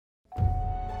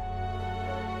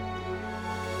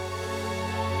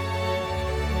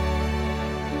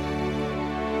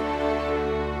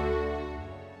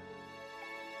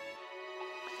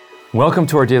Welcome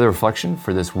to our daily reflection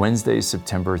for this Wednesday,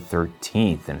 September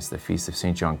 13th, and it's the feast of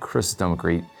St. John Chrysostom, a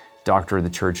great doctor of the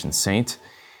church and saint.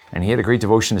 And he had a great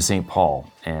devotion to St. Paul,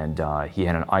 and he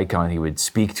had an icon. He would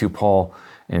speak to Paul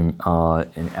and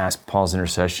ask Paul's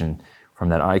intercession from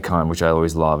that icon, which I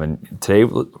always love. And today,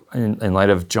 in light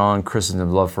of John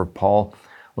Chrysostom's love for Paul,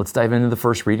 let's dive into the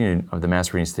first reading of the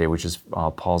Mass readings today, which is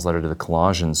Paul's letter to the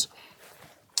Colossians.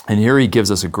 And here he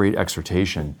gives us a great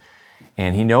exhortation.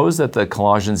 And he knows that the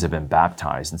Colossians have been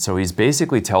baptized. And so he's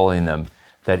basically telling them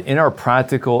that in our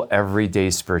practical, everyday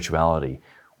spirituality,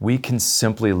 we can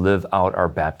simply live out our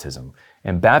baptism.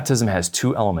 And baptism has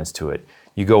two elements to it.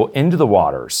 You go into the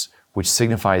waters, which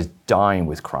signifies dying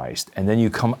with Christ. And then you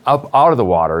come up out of the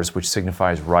waters, which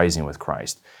signifies rising with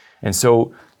Christ. And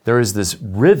so there is this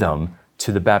rhythm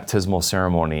to the baptismal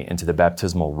ceremony and to the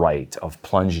baptismal rite of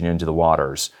plunging into the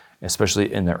waters,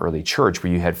 especially in the early church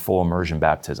where you had full immersion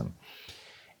baptism.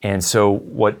 And so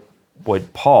what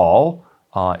Paul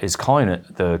is calling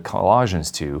the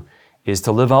Colossians to is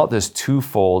to live out this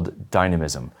twofold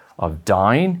dynamism of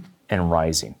dying and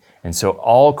rising. And so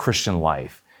all Christian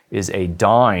life is a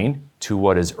dying to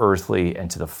what is earthly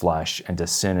and to the flesh and to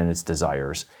sin and its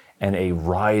desires, and a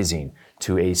rising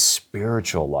to a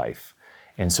spiritual life.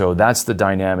 And so that's the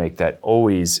dynamic that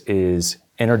always is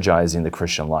energizing the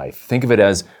Christian life. Think of it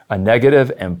as a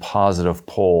negative and positive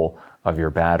pole of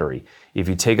your battery. If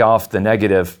you take off the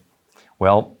negative,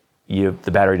 well,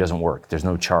 the battery doesn't work. There's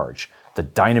no charge. The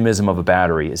dynamism of a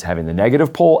battery is having the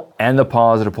negative pole and the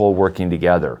positive pole working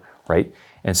together, right?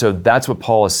 And so that's what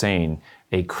Paul is saying.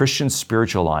 A Christian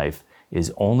spiritual life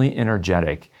is only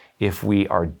energetic if we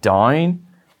are dying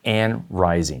and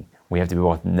rising. We have to be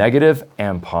both negative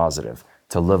and positive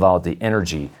to live out the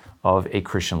energy of a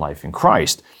Christian life in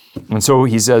Christ. And so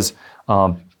he says,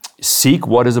 seek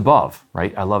what is above,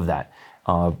 right? I love that.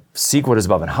 Seek what is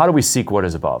above. And how do we seek what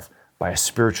is above? By a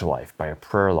spiritual life, by a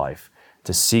prayer life,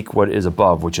 to seek what is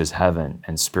above, which is heaven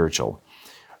and spiritual.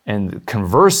 And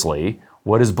conversely,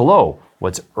 what is below?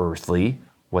 What's earthly,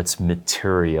 what's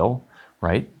material,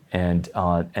 right? And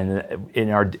in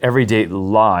our everyday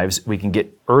lives, we can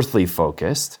get earthly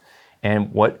focused.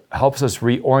 And what helps us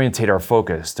reorientate our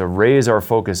focus, to raise our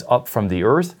focus up from the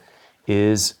earth,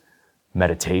 is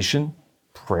meditation,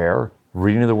 prayer,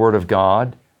 reading of the Word of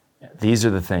God. These are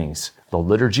the things. The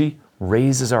liturgy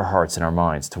raises our hearts and our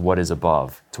minds to what is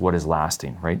above, to what is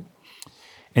lasting, right?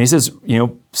 And he says,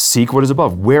 seek what is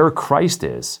above, where Christ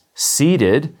is,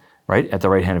 seated, right, at the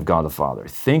right hand of God the Father.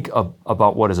 Think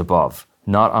about what is above,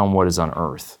 not on what is on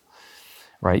earth,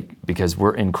 right? Because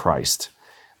we're in Christ.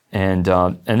 And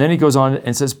then he goes on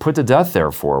and says, put to death,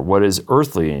 therefore, what is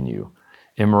earthly in you,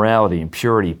 immorality,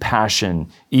 impurity,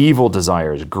 passion, evil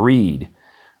desires, greed,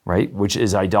 right? Which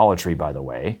is idolatry, by the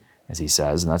way, as he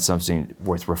says, and that's something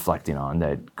worth reflecting on,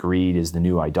 that greed is the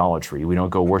new idolatry. We don't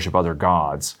go worship other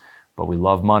gods, but we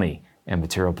love money and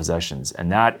material possessions,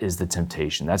 and that is the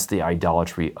temptation. That's the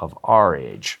idolatry of our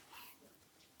age.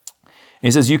 And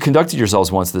he says, you conducted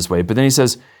yourselves once this way, but then he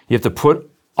says, you have to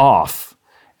put off,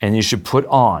 and you should put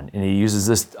on. And he uses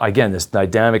this, again, this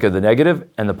dynamic of the negative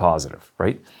and the positive,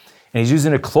 right? And he's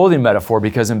using a clothing metaphor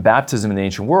because in baptism in the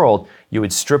ancient world, you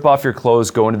would strip off your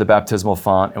clothes, go into the baptismal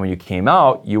font, and when you came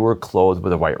out, you were clothed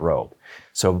with a white robe.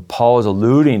 So Paul is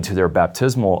alluding to their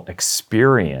baptismal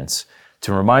experience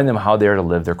to remind them how they are to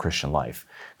live their Christian life.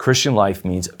 Christian life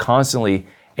means constantly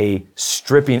a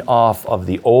stripping off of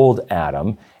the old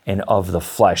Adam and of the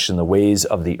flesh and the ways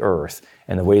of the earth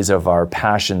and the ways of our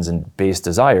passions and base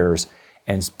desires,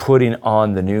 and putting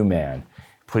on the new man.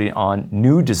 Putting on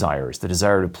new desires, the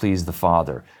desire to please the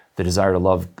Father, the desire to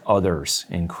love others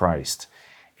in Christ,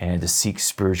 and to seek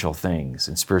spiritual things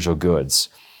and spiritual goods.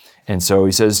 And so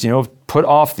he says, put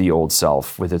off the old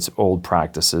self with its old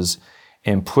practices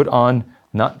and put on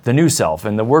not the new self.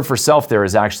 And the word for self there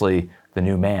is actually the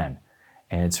new man.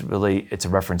 And it's a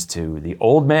reference to the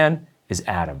old man is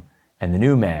Adam and the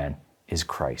new man is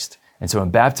Christ. And so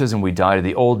in baptism, we die to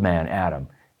the old man, Adam,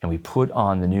 and we put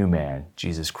on the new man,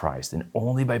 Jesus Christ. And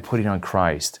only by putting on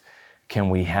Christ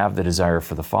can we have the desire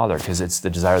for the Father, because it's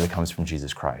the desire that comes from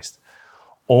Jesus Christ.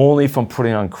 Only from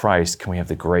putting on Christ can we have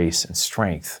the grace and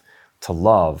strength to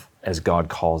love as God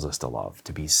calls us to love,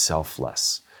 to be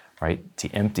selfless, right? To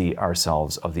empty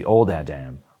ourselves of the old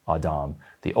Adam,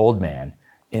 the old man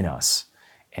in us,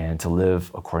 and to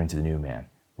live according to the new man,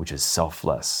 which is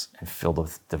selfless and filled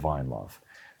with divine love.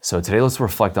 So today let's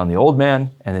reflect on the old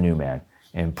man and the new man,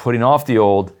 and putting off the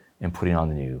old and putting on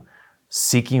the new,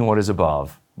 seeking what is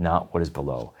above, not what is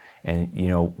below. And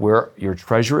where your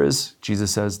treasure is,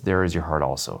 Jesus says, there is your heart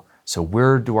also. So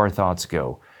where do our thoughts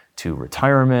go? To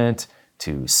retirement,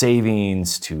 to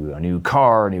savings, to a new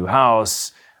car, a new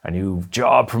house, a new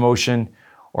job promotion?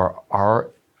 Or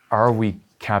are we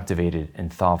captivated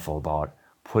and thoughtful about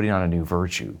putting on a new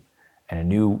virtue and a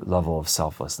new level of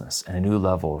selflessness and a new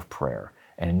level of prayer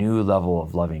and a new level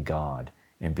of loving God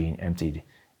and being emptied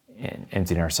and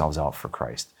emptying ourselves out for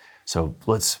Christ? So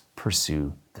let's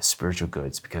pursue the spiritual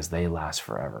goods because they last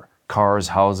forever. Cars,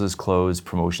 houses, clothes,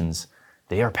 promotions,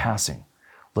 they are passing.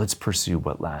 Let's pursue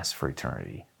what lasts for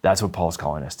eternity. That's what Paul's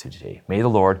calling us to today. May the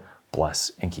Lord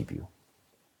bless and keep you.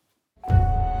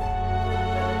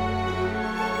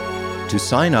 To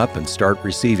sign up and start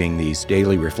receiving these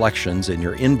daily reflections in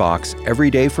your inbox every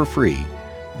day for free,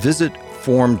 visit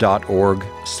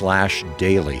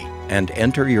formed.org/daily and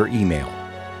enter your email.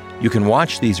 You can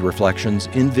watch these reflections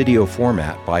in video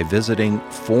format by visiting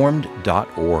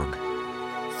formed.org.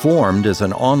 Formed is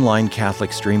an online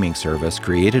Catholic streaming service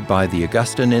created by the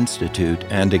Augustine Institute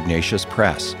and Ignatius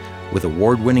Press, with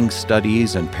award-winning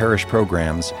studies and parish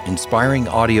programs, inspiring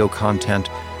audio content,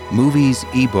 movies,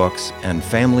 ebooks, and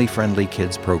family-friendly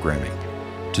kids programming.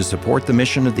 To support the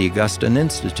mission of the Augustine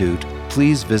Institute,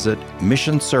 please visit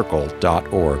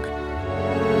missioncircle.org.